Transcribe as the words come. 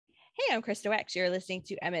Hey, I'm Krista Wex. You're listening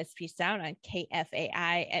to MSP Sound on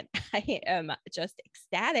KFAI, and I am just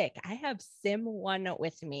ecstatic. I have SYM1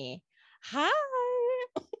 with me. Hi.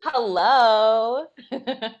 Hello.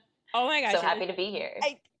 Oh my gosh. So happy to be here.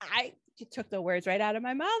 I you took the words right out of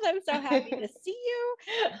my mouth. I'm so happy to see you.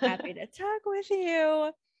 Happy to talk with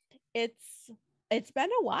you. It's it's been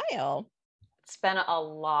a while. It's been a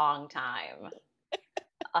long time,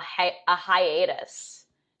 a hiatus,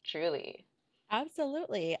 truly.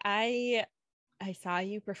 Absolutely. I saw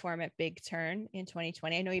you perform at Big Turn in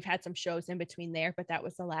 2020. I know you've had some shows in between there, but that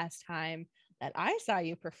was the last time that I saw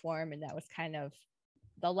you perform. And that was kind of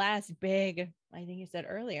the last big, I think you said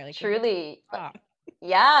earlier, like the big Truly, hurrah.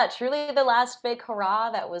 yeah, truly the last big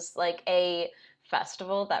hurrah that was like a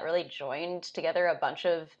festival that really joined together a bunch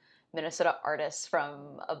of Minnesota artists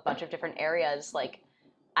from a bunch of different areas. Like,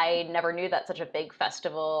 I never knew that such a big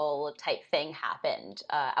festival type thing happened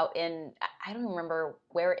out in, I don't remember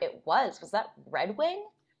where it was. Was that Red Wing?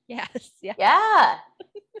 Yes. Yeah. Yeah,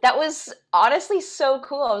 that was honestly so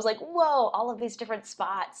cool. I was like, whoa, all of these different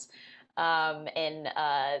spots in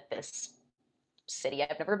this city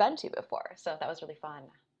I've never been to before. So that was really fun.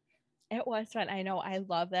 It was fun. I know I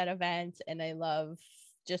love that event and I love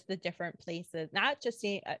just the different places, not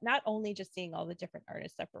only just seeing all the different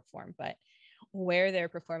artists that perform, but where they're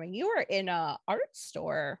performing. You were in a art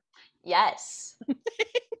store. Yes.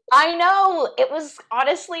 I know. It was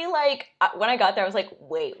honestly like when I got there, I was like,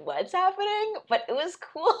 wait, what's happening? But it was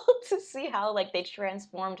cool to see how like they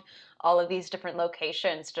transformed all of these different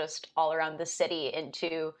locations just all around the city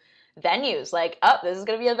into venues. Like, oh, this is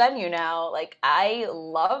gonna be a venue now. Like, I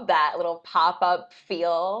love that little pop-up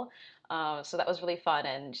feel. So that was really fun,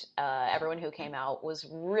 and everyone who came out was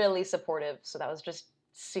really supportive. So that was just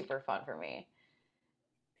super fun for me.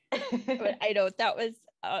 But I know that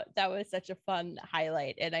was such a fun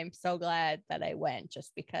highlight, and I'm so glad that I went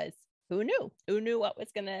just because who knew what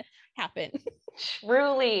was gonna happen.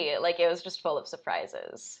 Truly, like it was just full of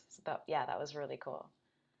surprises. So that, yeah, that was really cool.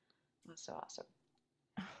 That was so awesome.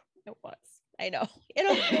 It was. I know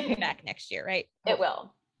it'll be back next year, right? It Hopefully,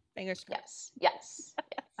 will. fingers crossed. Yes, yes,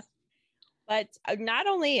 yes. But not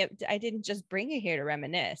only I didn't just bring you here to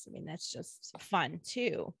reminisce. I mean, that's just fun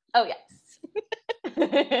too. Oh, yes.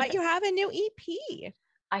 But you have a new EP.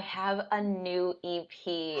 I have a new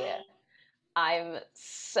EP. I'm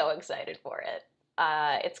so excited for it.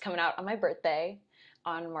 It's coming out on my birthday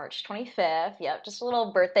on March 25th. Yep, just a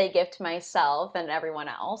little birthday gift to myself and everyone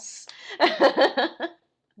else.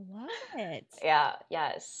 Love it. Yeah,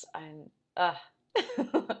 yes. I'm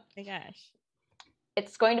My gosh.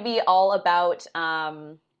 it's going to be all about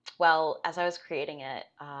well, as I was creating it,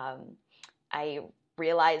 I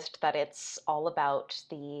realized that it's all about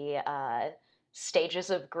the stages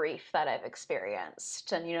of grief that I've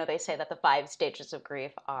experienced. And they say that the five stages of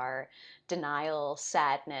grief are denial,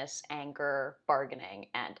 sadness, anger, bargaining,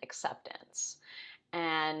 and acceptance.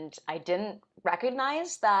 And I didn't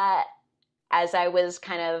recognize that as I was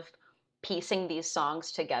kind of piecing these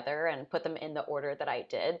songs together and put them in the order that I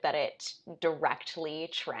did, that it directly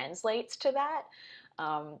translates to that.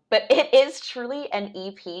 But it is truly an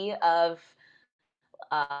EP of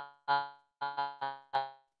uh,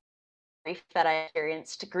 grief that I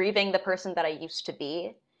experienced, grieving the person that I used to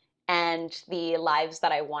be, and the lives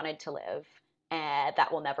that I wanted to live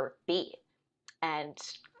that will never be. And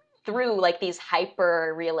through like these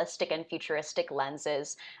hyper realistic and futuristic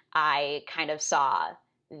lenses, I kind of saw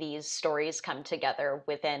these stories come together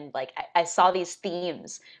within like I saw these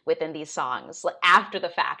themes within these songs like after the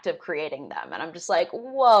fact of creating them, and I'm just like,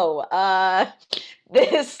 whoa,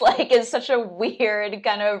 this like is such a weird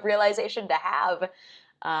kind of realization to have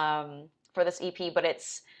for this EP, but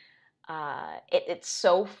it's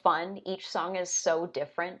so fun. Each song is so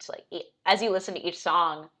different. Like as you listen to each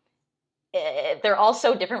song, they're all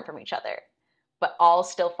so different from each other, but all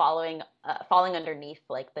still falling underneath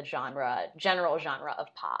like the general genre of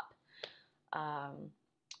pop. Um,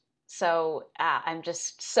 so I'm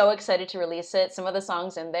just so excited to release it. Some of the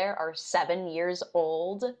songs in there are 7 years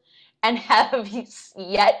old and have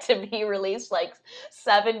yet to be released. Like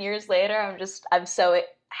 7 years later, I'm so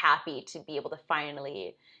happy to be able to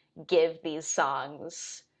finally give these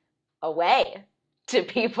songs away to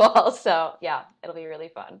people. So yeah, it'll be really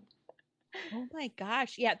fun. Oh my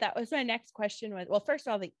gosh. Yeah, that was my next question was, well, first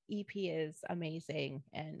of all, the EP is amazing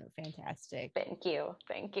and fantastic. Thank you.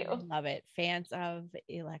 Thank I you. love it. Fans of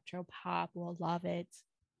electro pop will love it.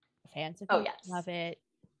 Fans of Oh, you yes. love it.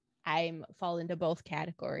 I'm fall into both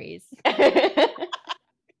categories.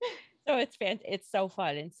 So it's so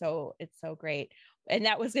fun and it's so great. And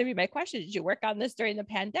that was going to be my question. Did you work on this during the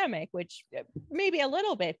pandemic? Which maybe a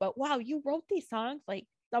little bit, but wow, you wrote these songs like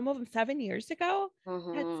some of them 7 years ago.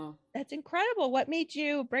 That's Hmm. that's incredible. What made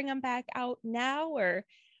you bring them back out now or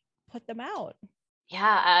put them out?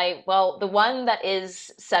 Yeah, well, the one that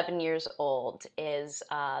is 7 years old is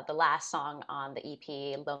the last song on the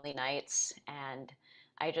EP, Lonely Nights. And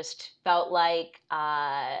I just felt like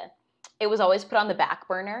it was always put on the back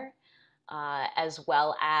burner, as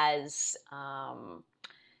well as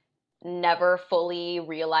never fully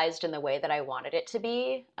realized in the way that I wanted it to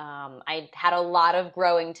be. I had a lot of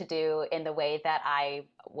growing to do in the way that I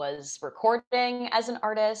was recording as an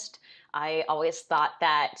artist. I always thought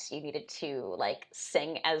that you needed to like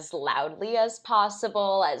sing as loudly as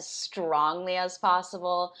possible, as strongly as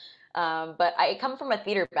possible. But I come from a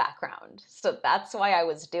theater background, so that's why I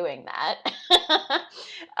was doing that.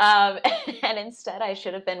 um, and instead, I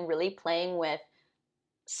should have been really playing with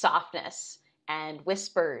softness and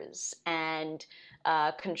whispers and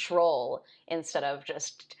control instead of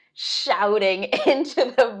just shouting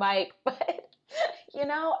into the mic. But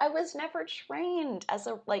I was never trained as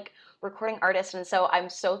a like recording artist, and so I'm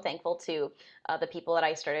so thankful to the people that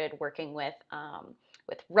I started working with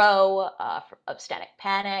Ro of Static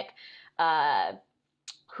Panic, uh,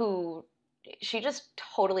 who she just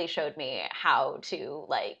totally showed me how to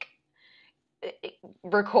like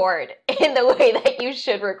record in the way that you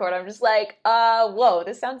should record. I'm just like, whoa,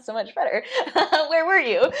 this sounds so much better. Where were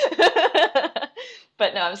you?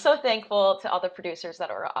 But no, I'm so thankful to all the producers that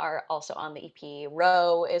are also on the EP.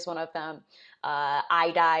 Ro is one of them.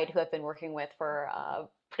 I Died, who I've been working with for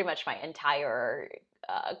pretty much my entire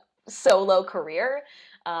solo career,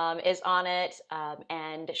 is on it.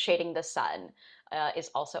 And Shading the Sun is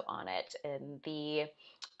also on it. And the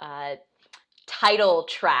uh, title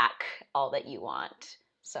track, All That You Want.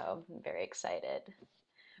 So I'm very excited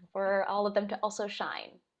for all of them to also shine.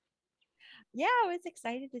 Yeah, I was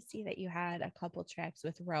excited to see that you had a couple tracks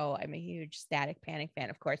with Ro. I'm a huge Static Panic fan,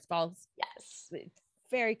 of course, falls Yes.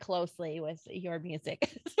 very closely with your music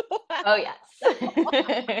as Oh, well. yes.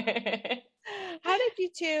 How did you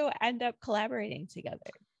two end up collaborating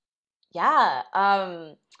together? Yeah.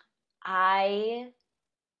 I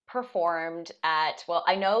performed at, well,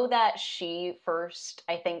 I know that she first,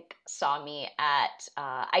 I think, saw me at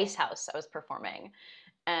Ice House. I was performing.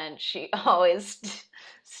 And she always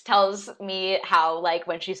tells me how, like,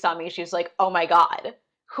 when she saw me, she was like, oh my God,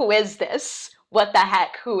 who is this? What the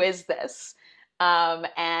heck? Who is this? And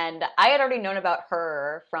I had already known about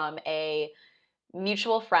her from a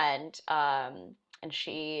mutual friend. And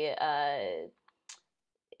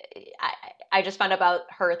I, I just found out about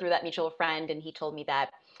her through that mutual friend, and he told me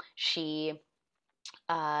that she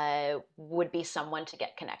would be someone to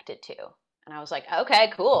get connected to. And I was like,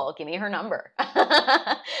 okay, cool, give me her number.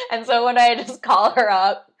 And so when I just call her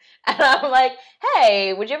up and I'm like,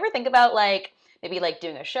 hey, would you ever think about like maybe like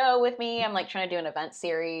doing a show with me? I'm like trying to do an event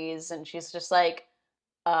series. And she's just like,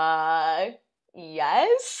 uh,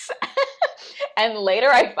 yes. And later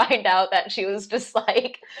I find out that she was just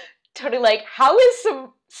like, totally like, how is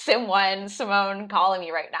SYM1 Simone calling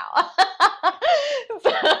me right now?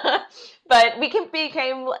 But we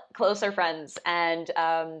became closer friends, and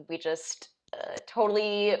we just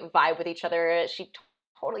totally vibe with each other. She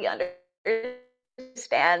totally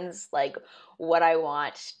understands like what I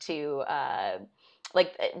want to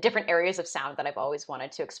like different areas of sound that I've always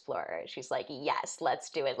wanted to explore. She's like, yes, let's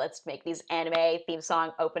do it. Let's make these anime theme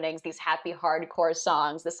song openings, these happy hardcore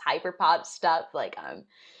songs, this hyper pop stuff. Like I'm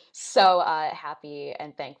so happy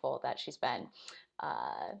and thankful that she's been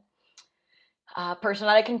uh, a person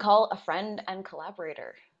that I can call a friend and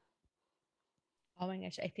collaborator. Oh my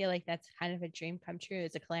gosh, I feel like that's kind of a dream come true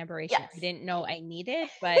as a collaboration. I Yes. didn't know I needed,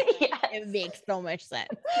 but it Yes. makes so much sense.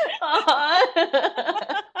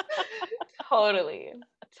 Uh-huh. Totally.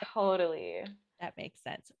 Totally. That makes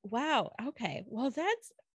sense. Wow. Okay. Well,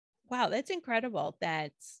 that's incredible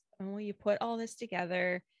that you put all this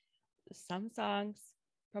together, some songs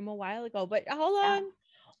from a while ago. But how Yeah. long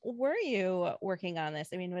were you working on this?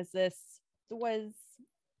 I mean, was this,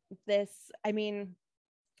 I mean,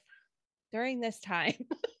 during this time?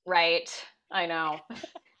 Right. I know.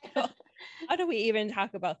 How do we even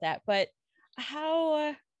talk about that? But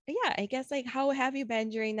how, yeah, I guess like how have you been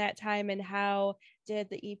during that time and how did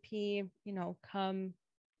the EP, come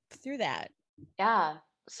through that? Yeah.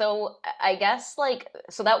 So I guess like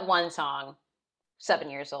so that one song, 7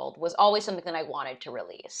 years old, was always something that I wanted to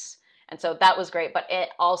release. And so that was great. But it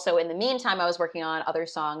also, in the meantime, I was working on other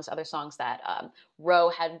songs that Ro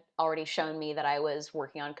had already shown me that I was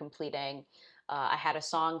working on completing. I had a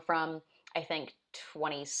song from, I think,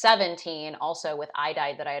 2017, also with I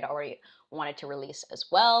Died, that I had already wanted to release as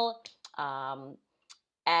well. Um,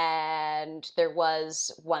 and there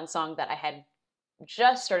was one song that I had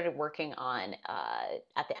just started working on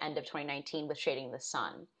at the end of 2019 with Shading the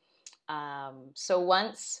Sun. So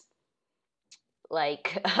once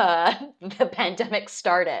like the pandemic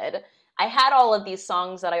started, I had all of these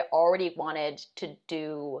songs that I already wanted to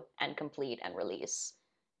do and complete and release,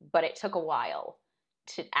 but it took a while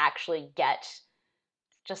to actually get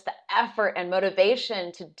just the effort and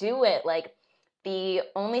motivation to do it. Like the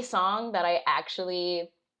only song that I actually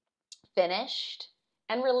finished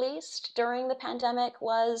and released during the pandemic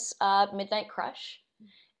was Midnight Crush.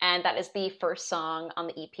 And that is the first song on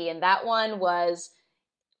the EP. And that one was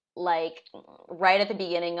like right at the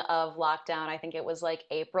beginning of lockdown. I think it was like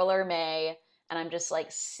April or May. And I'm just like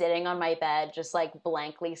sitting on my bed, just like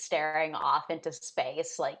blankly staring off into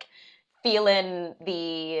space, like feeling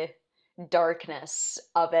the darkness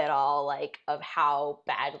of it all, like of how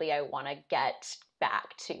badly I want to get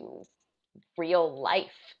back to real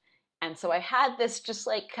life. And so I had this just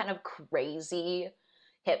like kind of crazy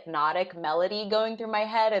hypnotic melody going through my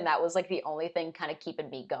head, and that was like the only thing kind of keeping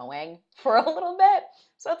me going for a little bit.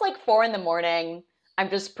 So it's like 4 a.m. I'm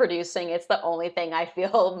just producing. It's the only thing I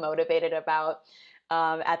feel motivated about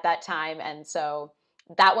at that time. And so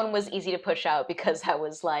that one was easy to push out because I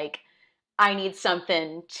was like, I need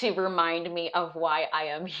something to remind me of why I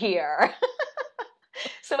am here.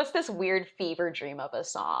 So it's this weird fever dream of a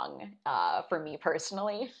song for me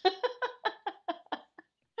personally.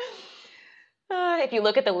 If you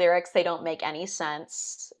look at the lyrics, they don't make any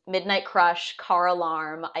sense. Midnight crush, car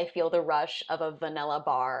alarm, I feel the rush of a vanilla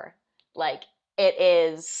bar. Like, it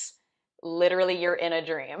is literally you're in a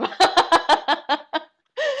dream. I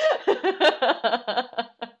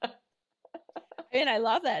mean, I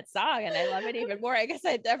love that song and I love it even more. I guess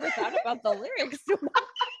I'd never thought about the lyrics too much.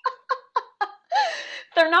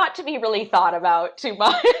 They're not to be really thought about too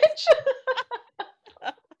much.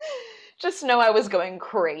 Just know I was going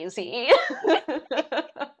crazy.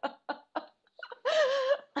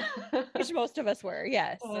 Which most of us were,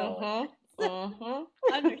 yes. So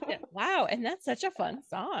understand. Wow, and that's such a fun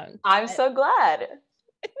song. I'm so glad.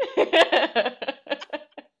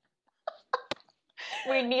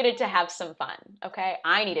 We needed to have some fun, okay?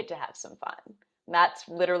 I needed to have some fun. That's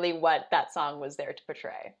literally what that song was there to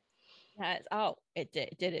portray. Yes. Oh, it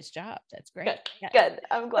did its job. That's great. Good. Yes. Good.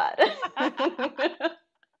 I'm glad.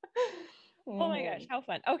 Oh my gosh, how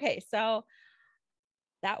fun. Okay, so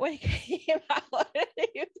that one came out.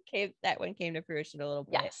 That one came to fruition a little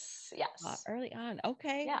bit. Yes. Early on.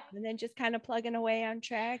 Okay. Yeah. And then just kind of plugging away on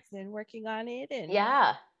tracks and working on it. And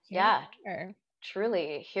yeah.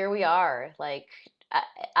 Truly, here we are. Like,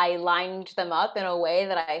 I lined them up in a way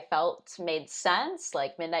that I felt made sense.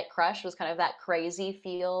 Like Midnight Crush was kind of that crazy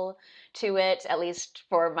feel to it, at least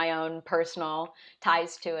for my own personal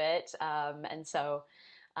ties to it. And so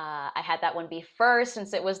I had that one be first,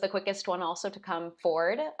 since it was the quickest one also to come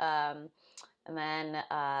forward. And then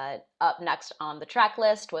up next on the track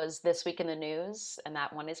list was This Week in the News, and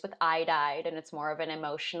that one is with I Died, and it's more of an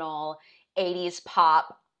emotional 80s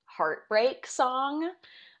pop heartbreak song,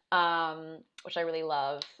 which I really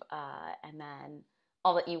love. And then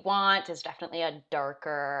All That You Want is definitely a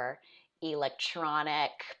darker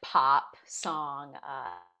electronic pop song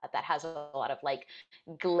that has a lot of like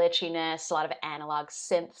glitchiness, a lot of analog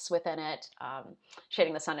synths within it.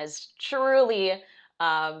 Shading the Sun is truly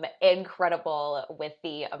incredible with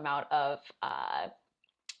the amount of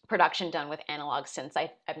production done with analog synths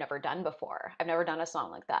I've never done before. I've never done a song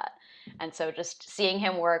like that. And so just seeing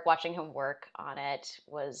him work, watching him work on it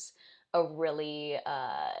was a really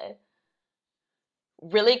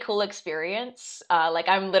really cool experience. Like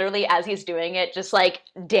I'm literally, as he's doing it, just like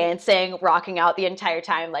dancing, rocking out the entire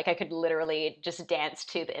time. Like I could literally just dance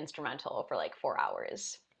to the instrumental for like 4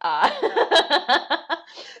 hours.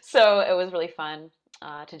 So it was really fun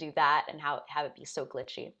to do that and have it be so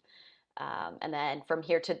glitchy. And then From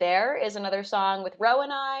Here to There is another song with Ro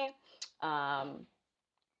and I.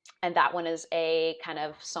 And that one is a kind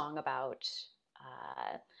of song about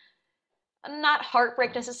not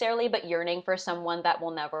heartbreak necessarily, but yearning for someone that will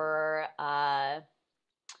never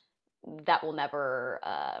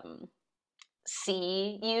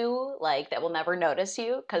see you, like that will never notice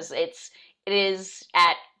you, because it is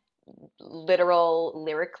at literal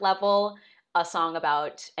lyric level a song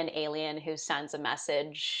about an alien who sends a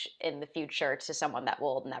message in the future to someone that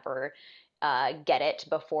will never get it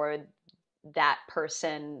before that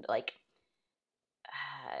person, like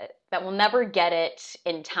that will never get it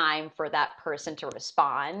in time for that person to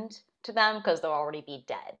respond to them because they'll already be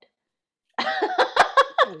dead.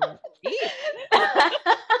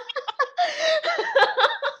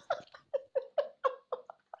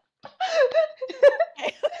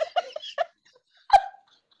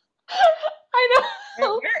 I know.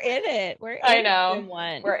 in it. We're I in know.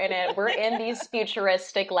 SYM1. We're in it. We're in these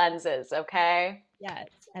futuristic lenses, okay? Yes,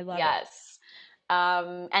 I love it. Yes.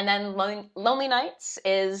 And then Lonely Nights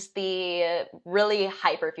is the really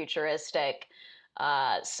hyper futuristic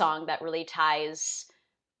song that really ties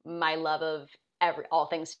my love of all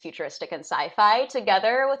things futuristic and sci-fi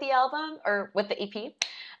together with the album or with the EP.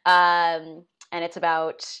 And it's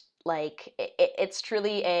about like it's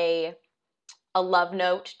truly a love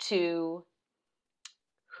note to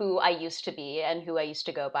who I used to be and who I used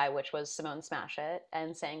to go by, which was Simone Smash It,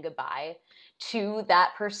 and saying goodbye to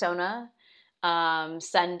that persona.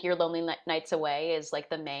 Send Your Lonely Nights Away is like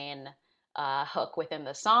the main hook within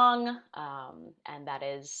the song, and that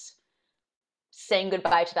is saying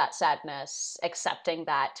goodbye to that sadness, accepting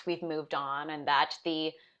that we've moved on and that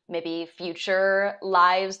the maybe future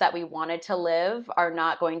lives that we wanted to live are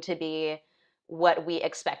not going to be what we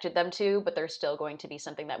expected them to, but they're still going to be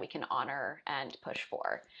something that we can honor and push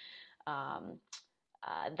for. Um,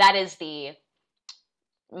 that is the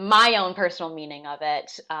my own personal meaning of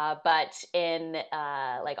it, but in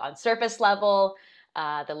like on surface level,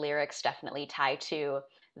 the lyrics definitely tie to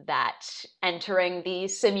that entering the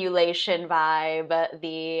simulation vibe,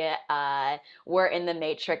 the we're in the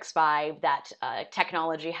matrix vibe, that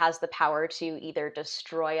technology has the power to either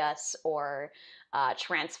destroy us or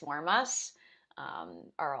transform us,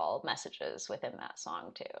 are all messages within that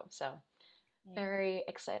song too. So very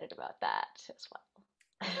excited about that as well.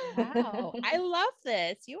 Wow. I love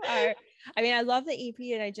this. You are, I mean, I love the EP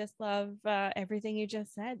and I just love everything you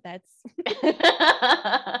just said. That's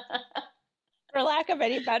for lack of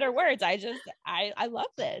any better words. I love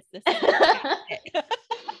this. This is fantastic.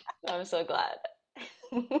 I'm so glad.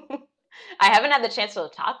 I haven't had the chance to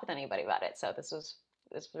talk with anybody about it, so this was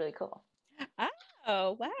really cool.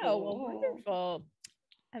 Oh, wow. Well, Mm. wonderful.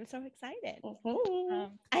 I'm so excited.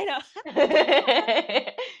 Mhm. I know.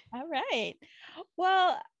 All right.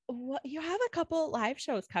 Well, you have a couple live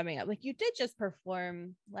shows coming up. Like you did just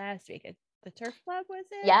perform last week at the Turf Club, was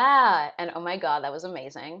it? Yeah, and oh my God, that was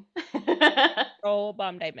amazing. So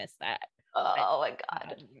bummed I missed that. But Oh my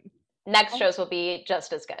God. um, Next oh, shows will be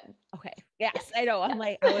just as good. okay. Yes, I Yes. know. I'm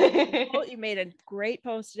like, I was Yes. you made a great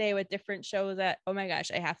post today with different shows that oh my gosh,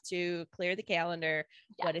 I have to clear the calendar.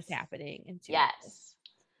 What is Yes. happening in 2 weeks? Yes.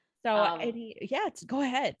 So Um, go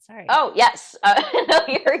ahead. Sorry. oh, yes. No,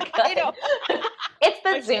 you're I know. good. It's the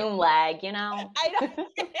Okay. Zoom lag, you know. I know.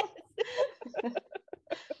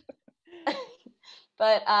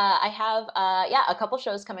 But I have, yeah, a couple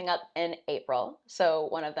shows coming up in April. So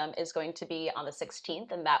one of them is going to be on the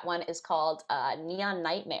 16th, and that one is called Neon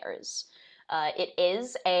Nightmares. It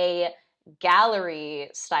is a gallery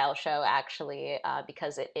style show, actually,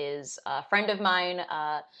 because it is a friend of mine,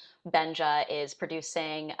 Benja, is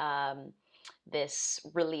producing this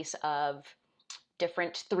release of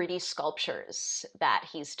different 3D sculptures that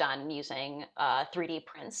he's done using 3D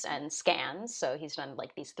prints and scans. So he's done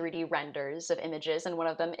like these 3D renders of images, and one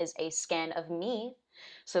of them is a scan of me.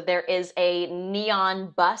 So there is a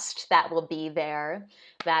neon bust that will be there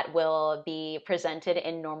that will be presented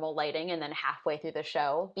in normal lighting, and then halfway through the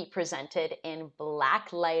show be presented in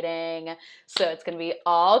black lighting. So it's going to be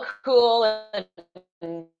all cool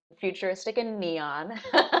and futuristic and neon.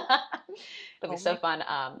 It'll be Oh so my fun.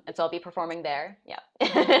 And so I'll be performing there. Yeah.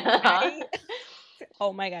 I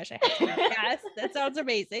oh my gosh, I have to go. Yes, that sounds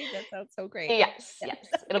amazing. That sounds so great. Yes, Yeah.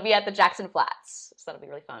 yes. It'll be at the Jackson Flats. So that'll be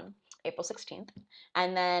really fun. April 16th.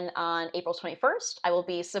 And then on April 21st, I will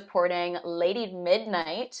be supporting Lady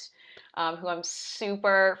Midnight, who I'm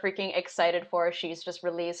super freaking excited for. She's just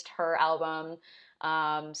released her album.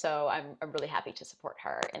 So I'm really happy to support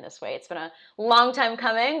her in this way. It's been a long time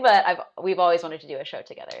coming, but we've always wanted to do a show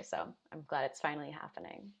together. So I'm glad it's finally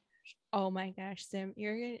happening. Oh my gosh,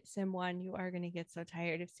 SYM1, you are gonna get so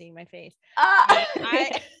tired of seeing my face. Ah!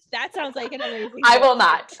 I that sounds like an amazing I show. will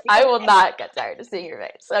not. I will not get tired of seeing your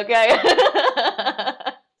face. Okay.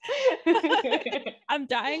 I'm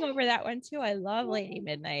dying over that one too. I love Lady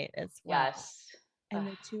Midnight as well. Yes. And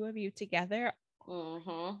the two of you together,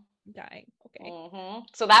 Mm-hmm. I'm dying. Okay. Mm-hmm.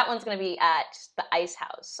 So that one's going to be at the Ice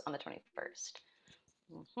House on the 21st.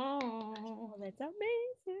 Oh, Mm-hmm. that's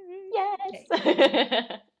amazing. Okay.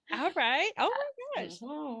 Yes. All right. Oh my gosh.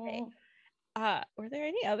 Okay. Mm-hmm. Were there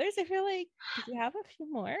any others? I feel like did you have a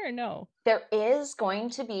few more or no? There is going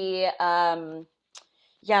to be,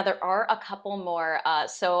 yeah, there are a couple more.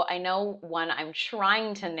 So I know one I'm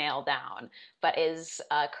trying to nail down, but is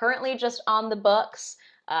currently just on the books.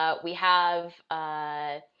 We have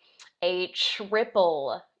a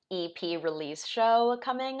triple EP release show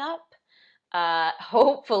coming up.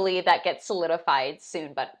 Hopefully that gets solidified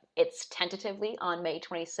soon, but it's tentatively on May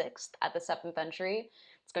 26th at the 7th Entry.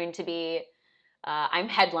 It's going to be, I'm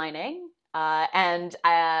headlining, and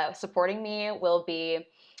supporting me will be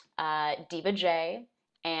Diva J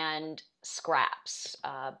and Scraps,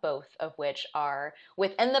 both of which are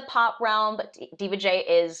within the pop realm, but Diva J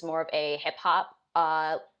is more of a hip hop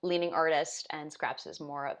leaning artist, and Scraps is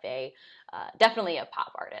more of a definitely a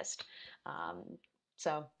pop artist. Um,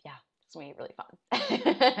 so yeah, it's gonna be really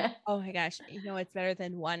fun. Oh my gosh. You know, it's better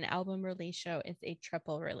than one album release show. It's a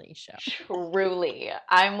triple release show. Truly.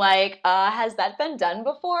 I'm like, has that been done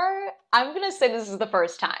before? I'm gonna say this is the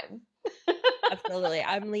first time. Absolutely.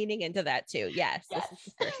 I'm leaning into that too. Yes, this is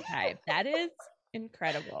the Yes. first time. That is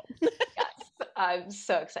incredible. Yes. I'm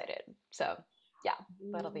so excited. So yeah,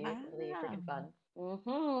 that'll be really Wow. freaking fun.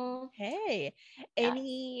 Hmm. Hey, Yeah.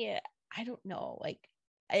 any, I don't know, like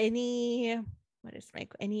any, what is my,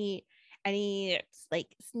 any like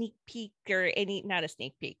sneak peek or any, not a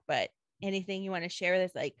sneak peek, but anything you want to share with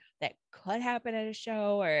us, like that could happen at a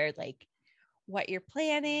show or like what you're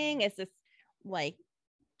planning? Is this like,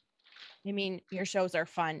 I mean, your shows are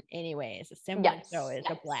fun anyways. A SYM1 show Yes. is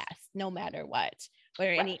a blast, no matter what. Or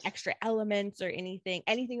any Right. extra elements or anything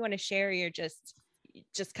you want to share, you're just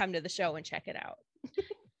come to the show and check it out.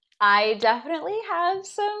 I definitely have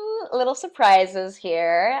some little surprises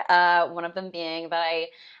here. One of them being that I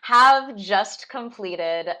have just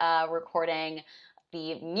completed recording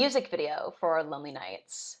the music video for Lonely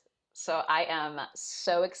Nights. So I am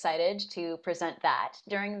so excited to present that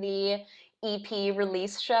during the EP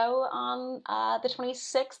release show on the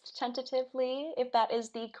 26th, tentatively, if that is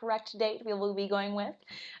the correct date we will be going with.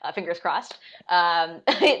 Fingers crossed.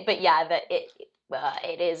 But yeah,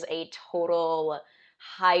 it is a total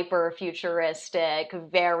hyper futuristic,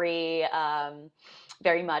 very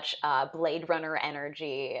much Blade Runner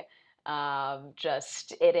energy.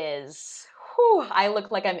 Just it is. Whew, I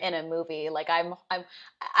look like I'm in a movie. Like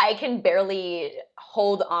I can barely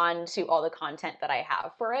hold on to all the content that I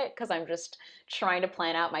have for it because I'm just trying to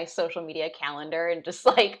plan out my social media calendar and just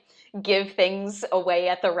like give things away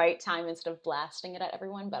at the right time instead of blasting it at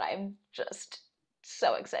everyone. But I'm just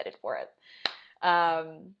so excited for it.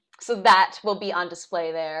 So that will be on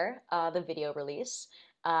display there, the video release.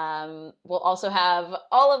 We'll also have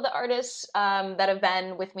all of the artists that have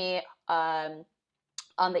been with me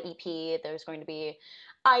on the EP. There's going to be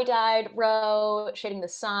I Died, Row, Shading the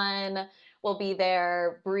Sun will be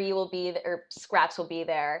there, Bree will be there, or Scraps will be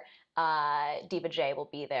there, Diva J will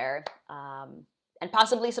be there, and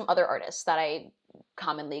possibly some other artists that I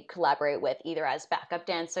commonly collaborate with, either as backup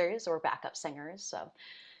dancers or backup singers. So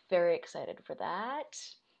very excited for that.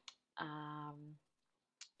 Um,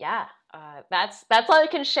 yeah, that's all I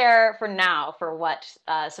can share for now for what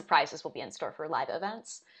surprises will be in store for live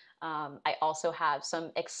events. I also have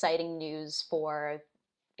some exciting news for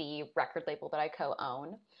the record label that I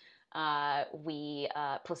co-own.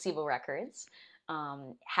 Placebo Records,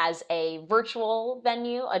 has a virtual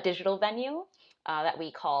venue, a digital venue that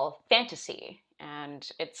we call Fantasy, and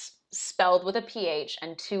it's spelled with a PH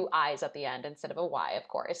and two I's at the end instead of a Y, of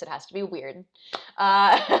course. It has to be weird. And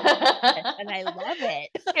I love it.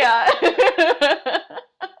 Yeah.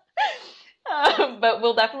 But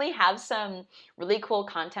we'll definitely have some really cool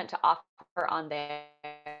content to offer on there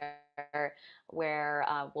where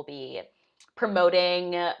we'll be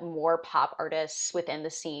promoting more pop artists within the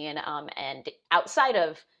scene, and outside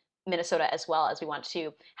of Minnesota as well, as we want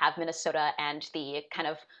to have Minnesota and the kind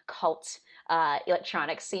of cult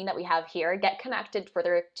electronic scene that we have here get connected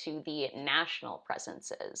further to the national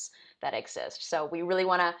presences that exist. So we really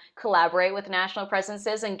want to collaborate with national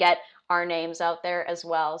presences and get our names out there as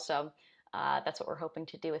well. So that's what we're hoping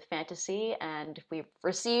to do with Fantasy. And we've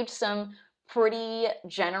received some pretty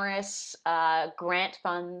generous grant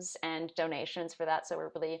funds and donations for that. So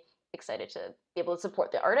we're really excited to be able to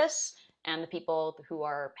support the artists and the people who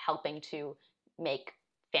are helping to make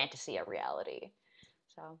Fantasy a reality.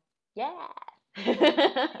 So, yeah.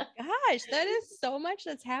 Gosh, that is so much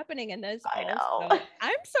that's happening in this I know. also.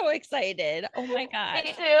 I'm so excited. Oh my gosh.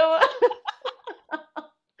 Me too.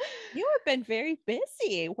 You have been very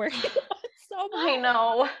busy working on so I much.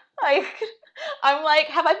 know. I, I'm like,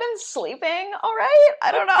 have I been sleeping all right?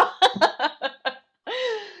 I don't know.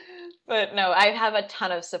 But no, I have a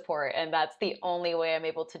ton of support, and that's the only way I'm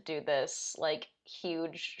able to do this. Like,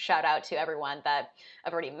 huge shout out to everyone that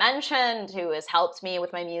I've already mentioned who has helped me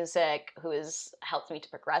with my music, who has helped me to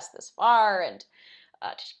progress this far, and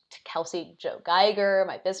to Kelsey Joe Geiger,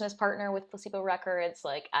 my business partner with Placebo Records.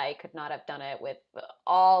 Like, I could not have done it with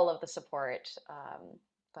all of the support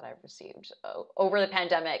that I've received over the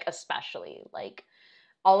pandemic, especially. Like,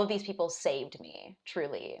 all of these people saved me,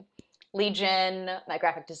 truly. Legion, my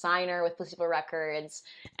graphic designer with Placebo Records,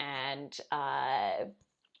 and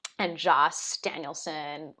and Joss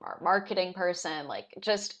Danielson, our marketing person, like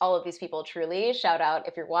just all of these people, truly shout out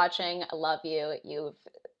if you're watching. I love you.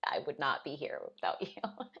 I would not be here without you.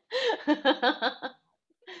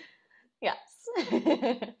 Yes.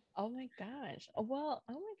 Oh my gosh. Well,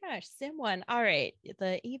 oh my gosh. SYM1. All right.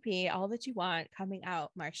 The EP, All That You Want, coming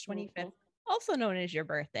out March 25th, Mhm. also known as your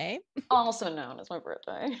birthday. Also known as my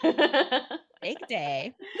birthday. Big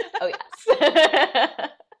day. Oh, yes.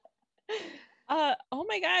 Oh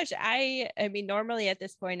my gosh. I mean, normally at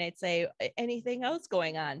this point I'd say anything else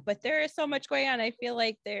going on, but there is so much going on. I feel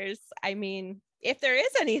like I mean, if there is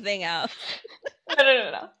anything else.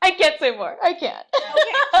 No. I can't say more. I can't.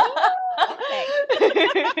 Okay. Oh, okay.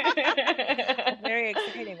 Very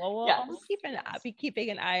exciting. Well, Yes. I'll be keeping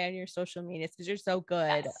an eye on your social medias because you're so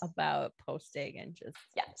good Yes. about posting and just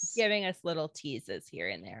Yes. giving us little teases here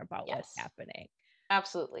and there about Yes. what's happening.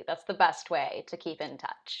 Absolutely. That's the best way to keep in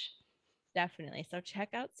touch. Definitely. So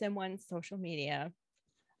check out SYM1's social media.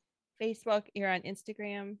 Facebook, you're on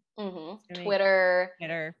Instagram, Twitter,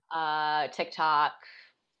 Twitter. TikTok.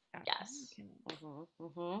 Okay. Yes.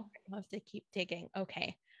 I'll have to keep digging.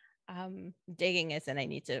 Okay. Digging is, and I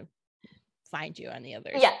need to find you on the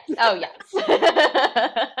others. Yes. Oh, yes.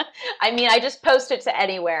 I mean, I just post it to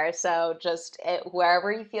anywhere. So just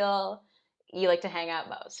wherever you feel you like to hang out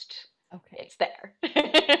most. Okay. It's there.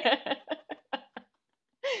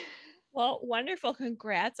 Well, wonderful.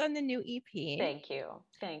 Congrats on the new EP. Thank you.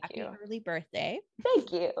 Happy early birthday.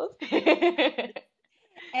 Thank you.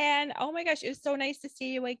 And oh my gosh, it was so nice to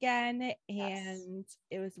see you again. Yes. And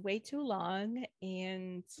it was way too long.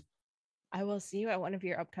 And I will see you at one of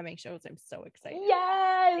your upcoming shows. I'm so excited.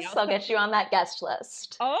 Yes. I'll get you on that guest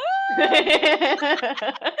list. Oh, I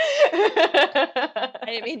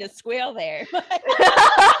didn't mean to squeal there.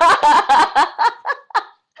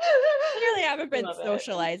 Really haven't been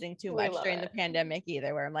socializing too much during the pandemic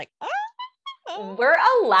either, where I'm like, oh. We're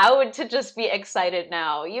allowed to just be excited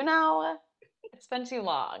now, you know? It's been too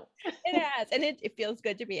long. It has. And it feels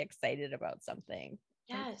good to be excited about something.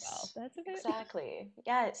 Yes. Well. That's a bit... Exactly.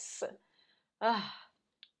 Yes.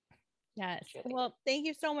 Yes. Well, thank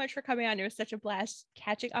you so much for coming on. It was such a blast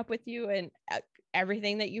catching up with you and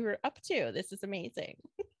everything that you were up to. This is amazing.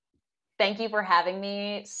 Thank you for having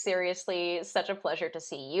me. Seriously, such a pleasure to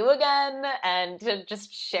see you again and to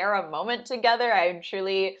just share a moment together. I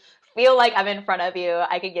truly feel like I'm in front of you.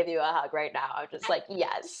 I could give you a hug right now. I'm just like,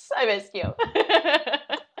 yes, I missed you.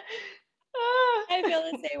 I feel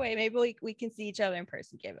the same way. Maybe we can see each other in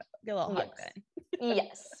person. Give a little hug then.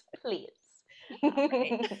 Yes, please.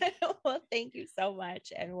 Right. Well, thank you so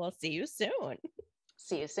much, and we'll see you soon.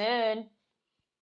 See you soon.